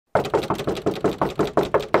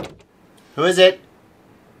Who is it?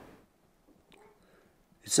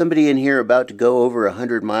 Is somebody in here about to go over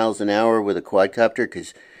 100 miles an hour with a quadcopter?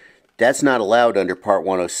 Because that's not allowed under Part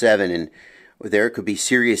 107, and there could be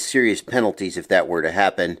serious, serious penalties if that were to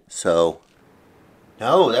happen. So,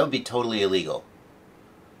 no, that would be totally illegal.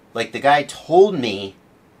 Like, the guy told me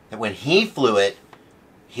that when he flew it,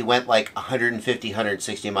 he went like 150,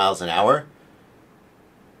 160 miles an hour.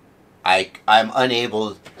 I'm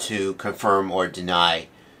unable to confirm or deny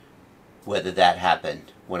whether that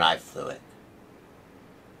happened when I flew it.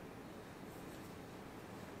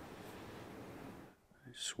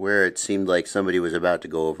 I swear it seemed like somebody was about to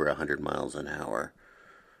go over 100 miles an hour.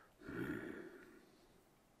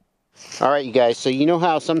 Alright, you guys, so you know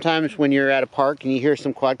how sometimes when you're at a park and you hear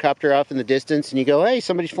some quadcopter off in the distance and you go, hey,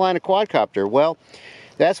 somebody's flying a quadcopter. Well,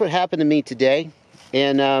 that's what happened to me today.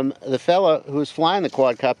 And the fella who's flying the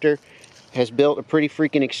quadcopter has built a pretty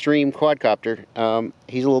freaking extreme quadcopter.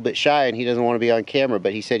 He's a little bit shy and he doesn't want to be on camera,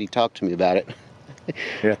 but he said he talked to me about it.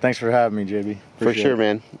 Yeah, thanks for having me, JB. For sure,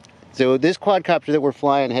 man. So this quadcopter that we're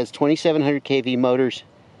flying has 2,700 kV motors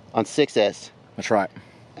on 6S. That's right.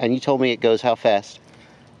 And you told me it goes how fast?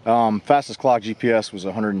 Fastest clock GPS was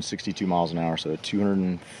 162 miles an hour, so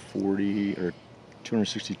 240 or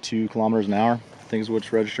 262 kilometers an hour, I think is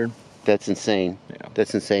what's registered. That's insane. Yeah.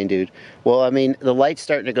 That's insane, dude. Well, I mean, the light's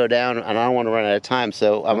starting to go down, and I don't want to run out of time,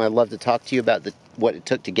 so I'd love to talk to you about what it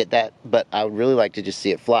took to get that, but I would really like to just see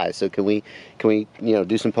it fly. So can we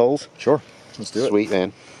do some polls? Sure. Let's do it. Sweet,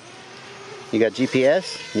 man. You got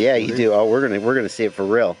GPS? Yeah, you do. Oh, we're gonna see it for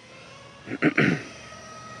real.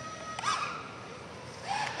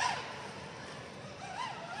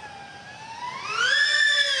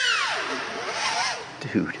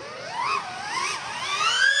 Dude.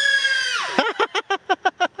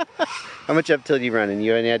 How much up tilt are you running?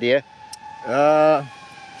 You have any idea? I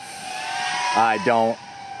don't.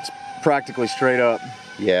 It's practically straight up.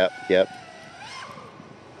 Yep, yep.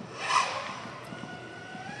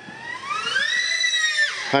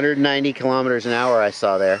 "190 kilometers an hour" I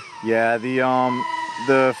saw there. Yeah,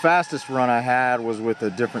 the fastest run I had was with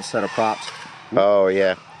a different set of props. Oh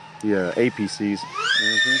yeah. Yeah, APCs.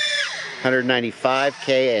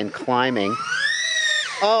 195K and climbing.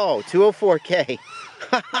 Oh, 204K.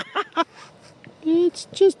 It's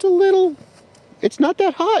just a little, it's not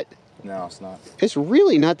that hot. No, it's not. It's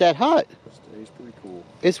really not that hot. It stays pretty cool.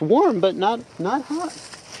 It's warm, but not hot.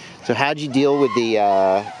 So how'd you deal with the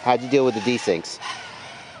desyncs?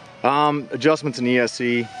 Adjustments in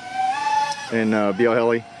ESC and BL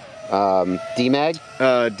Heli. DMAG?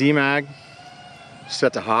 DMAG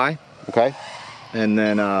set to high. Okay. And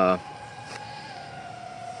then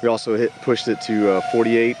we also pushed it to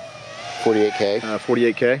 48. 48K.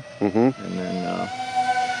 48K. And then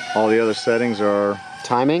all the other settings are...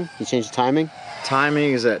 Timing? You changed the timing?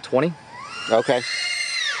 Timing is at 20. Okay.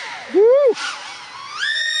 Woo!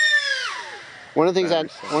 One of the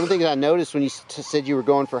things I noticed when you said you were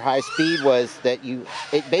going for high speed was that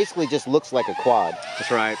it basically just looks like a quad.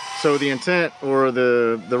 That's right. So the intent or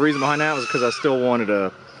the reason behind that was because I still wanted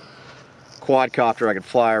a quadcopter I could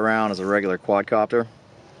fly around as a regular quadcopter.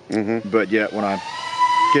 But yet when I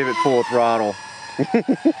gave it full throttle,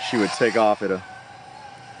 she would take off at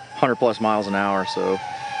 100 plus miles an hour. So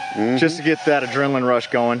just to get that adrenaline rush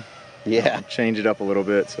going, change it up a little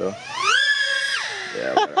bit. So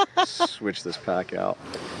yeah, we're gonna switch this pack out.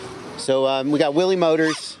 So we got Willy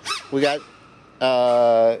motors. We got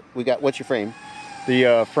what's your frame?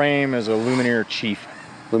 The frame is a Lumenier Chief.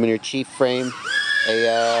 Lumenier Chief frame.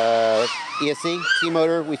 A ESC T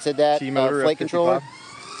motor. We said that. T motor. Flight controller.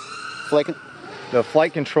 The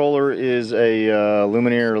flight controller is a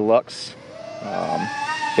Lumenier Lux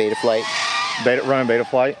Betaflight. Running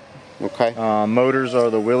Betaflight. Okay. Motors are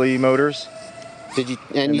the Willy motors. Did you?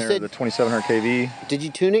 And you said the 2,700 kV. Did you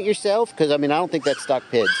tune it yourself? Because I mean, I don't think that's stock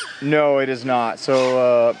PIDs. No, it is not.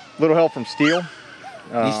 So little help from Steel.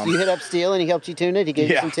 You hit up Steel and he helped you tune it. He gave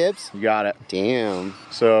you some tips. You got it. Damn.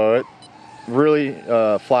 So it really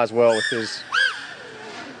flies well with his.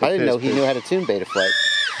 I didn't know he knew how to tune Betaflight.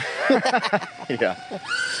 Yeah.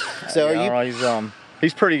 So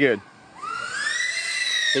he's pretty good.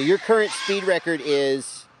 So your current speed record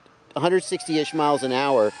is 160-ish miles an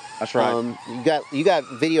hour. That's right. You got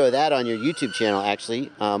video of that on your YouTube channel, actually.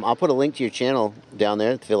 I'll put a link to your channel down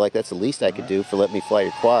there. I feel like that's the least I could do for letting me fly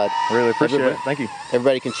your quad. Really appreciate it. Thank you.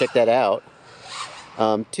 Everybody can check that out.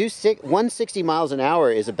 160 miles an hour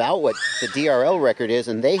is about what the DRL record is,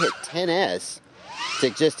 and they hit 10S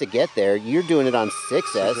just to get there. You're doing it on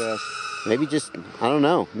 6S. Maybe just, I don't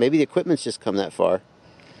know. Maybe the equipment's just come that far.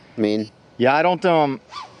 I mean... Yeah, I don't...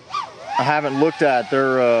 I haven't looked at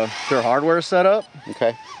their hardware setup.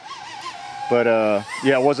 Okay. But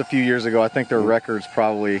yeah, it was a few years ago. I think their record's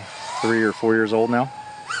probably 3 or 4 years old now.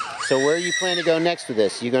 So where are you planning to go next with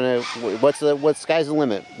this? You gonna, what's sky's the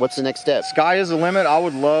limit? What's the next step? Sky is the limit. I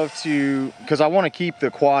would love to, because I want to keep the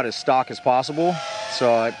quad as stock as possible.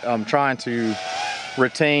 So I'm trying to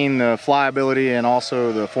retain the flyability and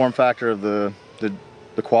also the form factor of the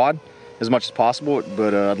quad as much as possible.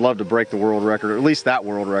 But I'd love to break the world record, or at least that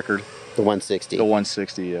world record. The 160. The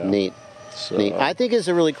 160, yeah. Neat. So, Neat. I think it's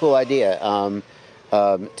a really cool idea.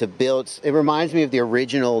 To build, it reminds me of the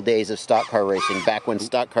original days of stock car racing, back when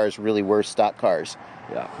stock cars really were stock cars.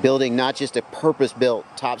 Yeah. Building not just a purpose-built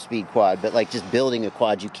top speed quad, but like just building a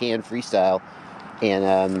quad you can freestyle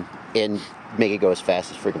and make it go as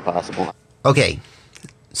fast as freaking possible. Okay,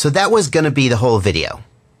 so that was gonna be the whole video,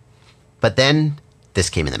 but then this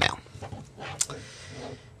came in the mail.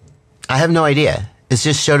 I have no idea. It's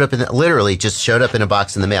just showed up literally just showed up in a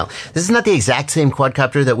box in the mail. This is not the exact same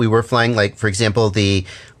quadcopter that we were flying. Like, for example, we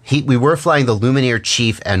were flying the Lumenier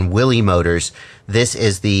Chief and Willy motors. This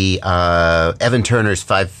is the Evan Turner's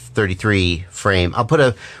 533 frame.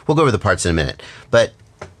 We'll go over the parts in a minute. But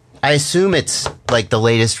I assume it's like the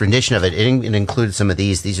latest rendition of it. It included some of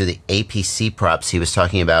these. These are the APC props he was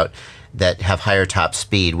talking about that have higher top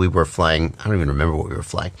speed. We were flying, I don't even remember what we were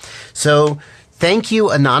flying. So thank you,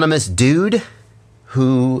 anonymous dude,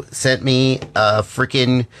 who sent me a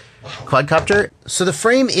freaking quadcopter. So the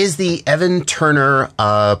frame is the Evan Turner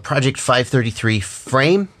Project 533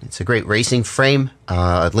 frame. It's a great racing frame.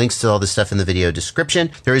 Links to all this stuff in the video description.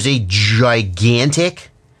 There is a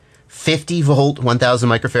gigantic 50 volt 1000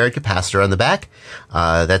 microfarad capacitor on the back.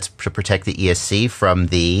 That's to protect the ESC from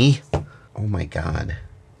the, oh my God,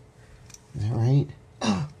 is that right?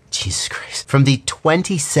 Jesus Christ. From the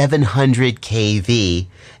 2700 kV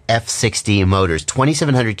F60 motors,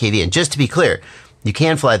 2700 kV. And just to be clear, you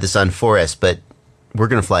can fly this on 4S, but we're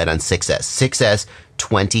going to fly it on 6S. 6S,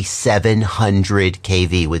 2700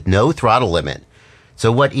 kV with no throttle limit.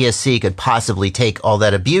 So what ESC could possibly take all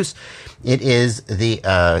that abuse? It is the,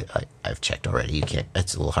 I've checked already, you can't,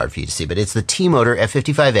 it's a little hard for you to see, but it's the T-Motor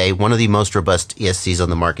F55A, one of the most robust ESCs on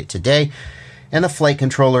the market today. And the flight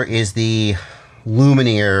controller is the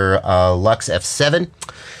Lumenier Lux F7.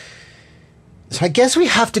 So I guess we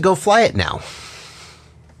have to go fly it now.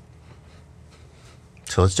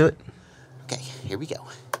 So let's do it. Okay, here we go.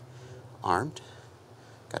 Armed.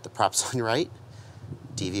 Got the props on right.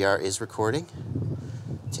 DVR is recording.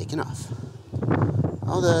 Taking off.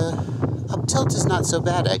 Oh, the up tilt is not so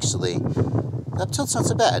bad, actually. The up tilt's not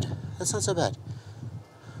so bad. That's not so bad.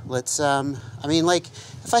 Let's, I mean, like,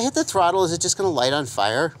 if I hit the throttle, is it just going to light on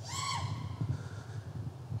fire?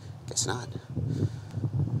 Guess not.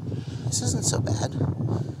 This isn't so bad.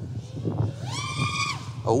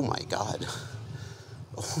 Oh my God.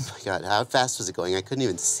 Oh my God, how fast was it going? I couldn't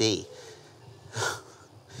even see.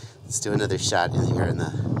 Let's do another shot in here in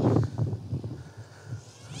the...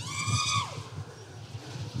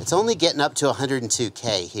 It's only getting up to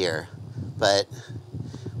 102K here, but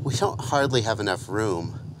we don't hardly have enough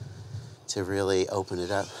room to really open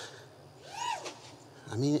it up.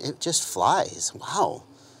 I mean, it just flies. Wow.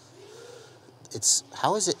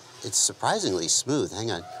 How is it? It's surprisingly smooth. Hang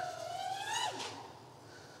on.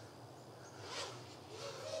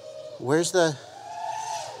 Where's the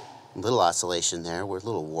little oscillation there? We're a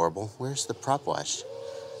little warble. Where's the prop wash?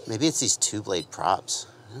 Maybe it's these two-blade props.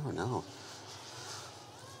 I don't know.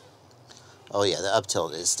 Oh yeah, the up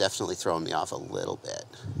tilt is definitely throwing me off a little bit.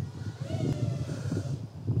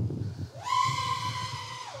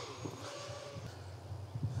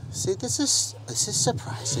 See, this is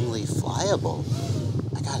surprisingly flyable,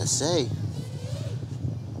 I gotta say.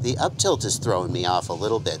 The up tilt is throwing me off a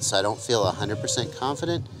little bit, so I don't feel 100%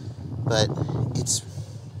 confident, but it's...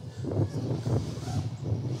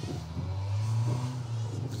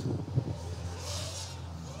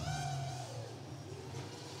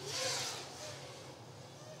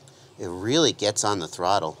 It really gets on the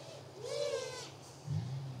throttle.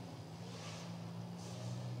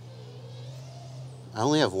 I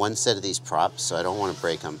only have one set of these props, so I don't want to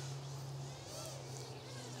break them.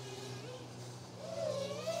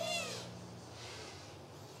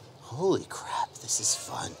 Holy crap, this is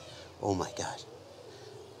fun. Oh my God.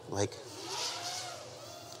 Like,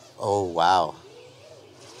 oh wow.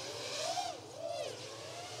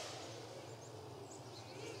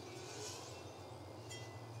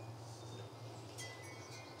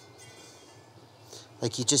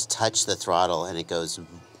 Like, you just touch the throttle and it goes.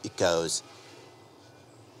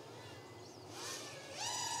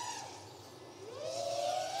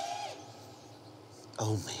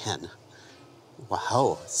 Oh man,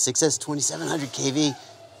 wow, 6S 2700 kV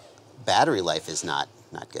battery life is not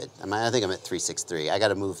not good. I think I'm at 363. I got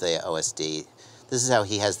to move the OSD. This is how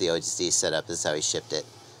he has the OSD set up. This is how he shipped it.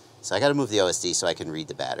 So I got to move the OSD so I can read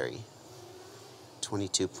the battery.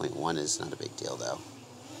 22.1 is not a big deal, though.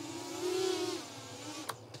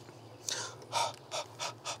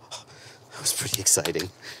 That was pretty exciting.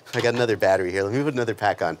 I got another battery here. Let me put another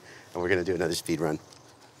pack on, and we're going to do another speed run.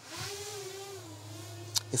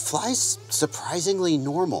 It flies surprisingly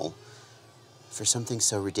normal for something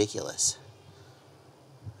so ridiculous.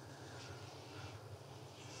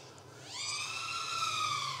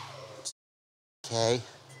 Okay.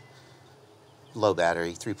 Low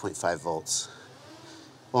battery, 3.5 volts.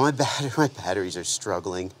 Well, my batteries are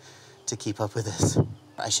struggling to keep up with this.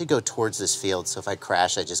 I should go towards this field, so if I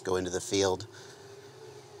crash, I just go into the field.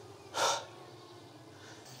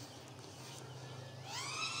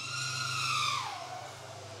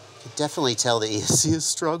 Could definitely tell the ESC is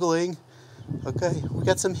struggling. Okay, we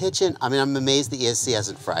got some hitching. I mean, I'm amazed the ESC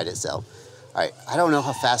hasn't fried itself. All right, I don't know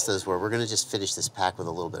how fast those were. We're gonna just finish this pack with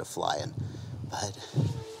a little bit of flying, but.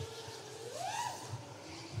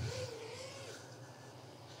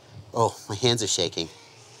 Oh, my hands are shaking.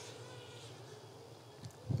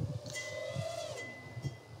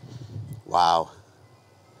 Wow.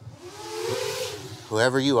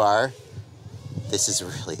 Whoever you are, this is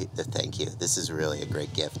really, thank you. This is really a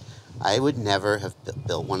great gift. I would never have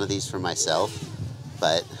built one of these for myself,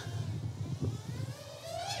 but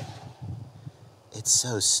it's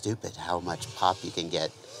so stupid how much pop you can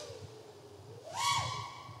get.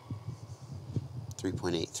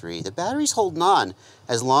 3.83. The battery's holding on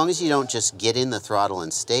as long as you don't just get in the throttle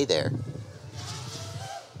and stay there.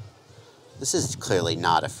 This is clearly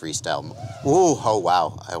not a freestyle. Ooh, oh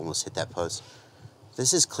wow, I almost hit that post.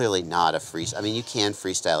 This is clearly not a freestyle. I mean, you can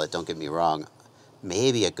freestyle it, don't get me wrong.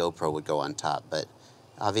 Maybe a GoPro would go on top, but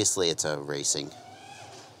obviously it's a racing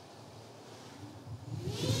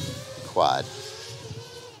quad.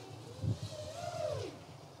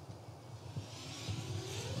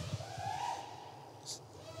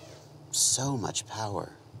 So much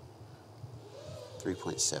power.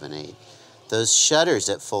 3.78. Those shutters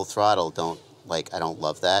at full throttle I don't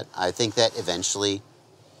love that. I think that eventually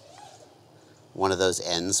one of those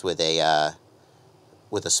ends with a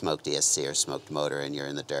smoked ESC or smoked motor and you're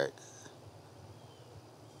in the dirt.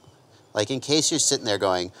 Like, in case you're sitting there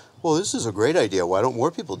going, well, this is a great idea, why don't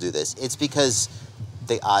more people do this? It's because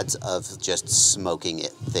the odds of just smoking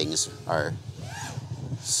things are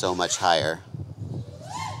so much higher.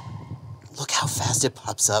 Look how fast it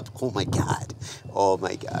pops up. Oh my God. Oh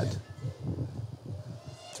my God.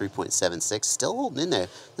 3.76, still holding in there.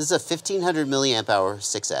 This is a 1500 milliamp hour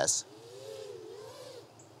 6S.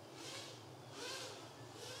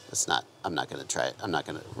 I'm not gonna try it. I'm not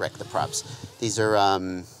gonna wreck the props. These are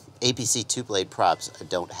APC 2-blade props. I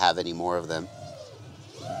don't have any more of them.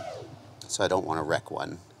 So I don't wanna wreck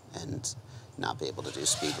one and not be able to do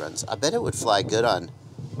speed runs. I bet it would fly good on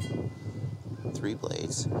 3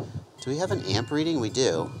 blades. Do we have an amp reading? We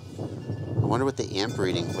do. I wonder what the amp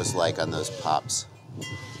reading was like on those pops.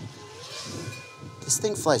 This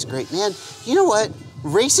thing flies great. Man, you know what?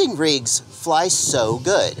 Racing rigs fly so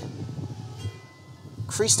good.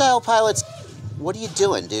 Freestyle pilots, what are you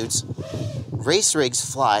doing, dudes? Race rigs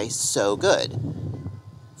fly so good.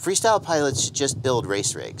 Freestyle pilots should just build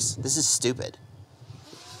race rigs. This is stupid.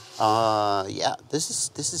 Yeah, this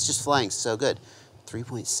is just flying so good.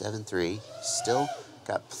 3.73, still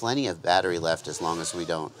got plenty of battery left as long as we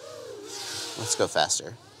don't. Let's go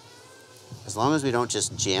faster. As long as we don't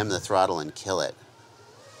just jam the throttle and kill it.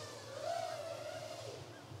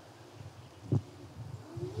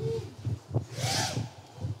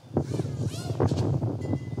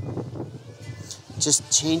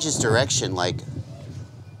 Just changes direction like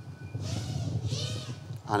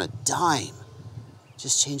on a dime.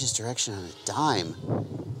 Just changes direction on a dime.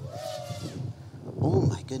 Oh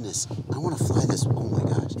my goodness, I want to fly this. Oh my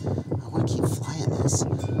gosh, I want to keep flying this.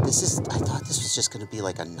 I thought this was just going to be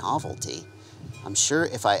like a novelty. I'm sure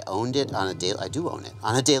if I owned it on a daily, I do own it,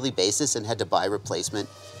 on a daily basis and had to buy replacement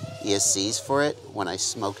ESCs for it when I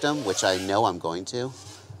smoked them, which I know I'm going to,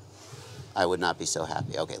 I would not be so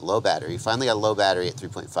happy. Okay, low battery. Finally got a low battery at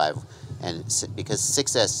 3.5, and because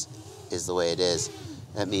 6S is the way it is,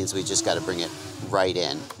 that means we just got to bring it right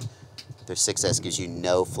in. Their 6S gives you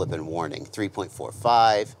no flipping warning.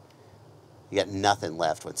 3.45. You got nothing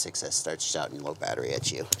left when 6S starts shouting low battery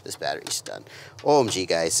at you. This battery's done. OMG,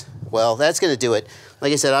 guys. Well, that's going to do it.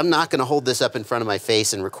 Like I said, I'm not going to hold this up in front of my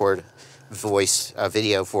face and record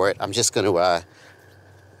video for it. I'm just going to,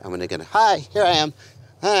 hi, here I am.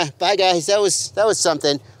 Bye, guys. That was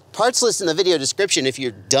something. Parts list in the video description if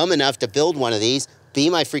you're dumb enough to build one of these. Be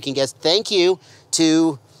my freaking guest. Thank you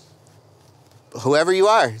to whoever you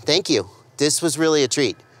are, thank you. This was really a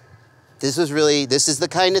treat. This is the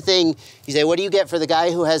kind of thing, you say, what do you get for the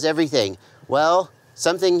guy who has everything? Well,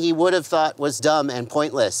 something he would have thought was dumb and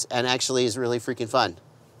pointless and actually is really freaking fun.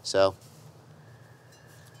 So,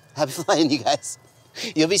 happy flying, you guys.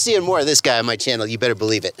 You'll be seeing more of this guy on my channel, you better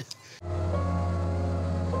believe it.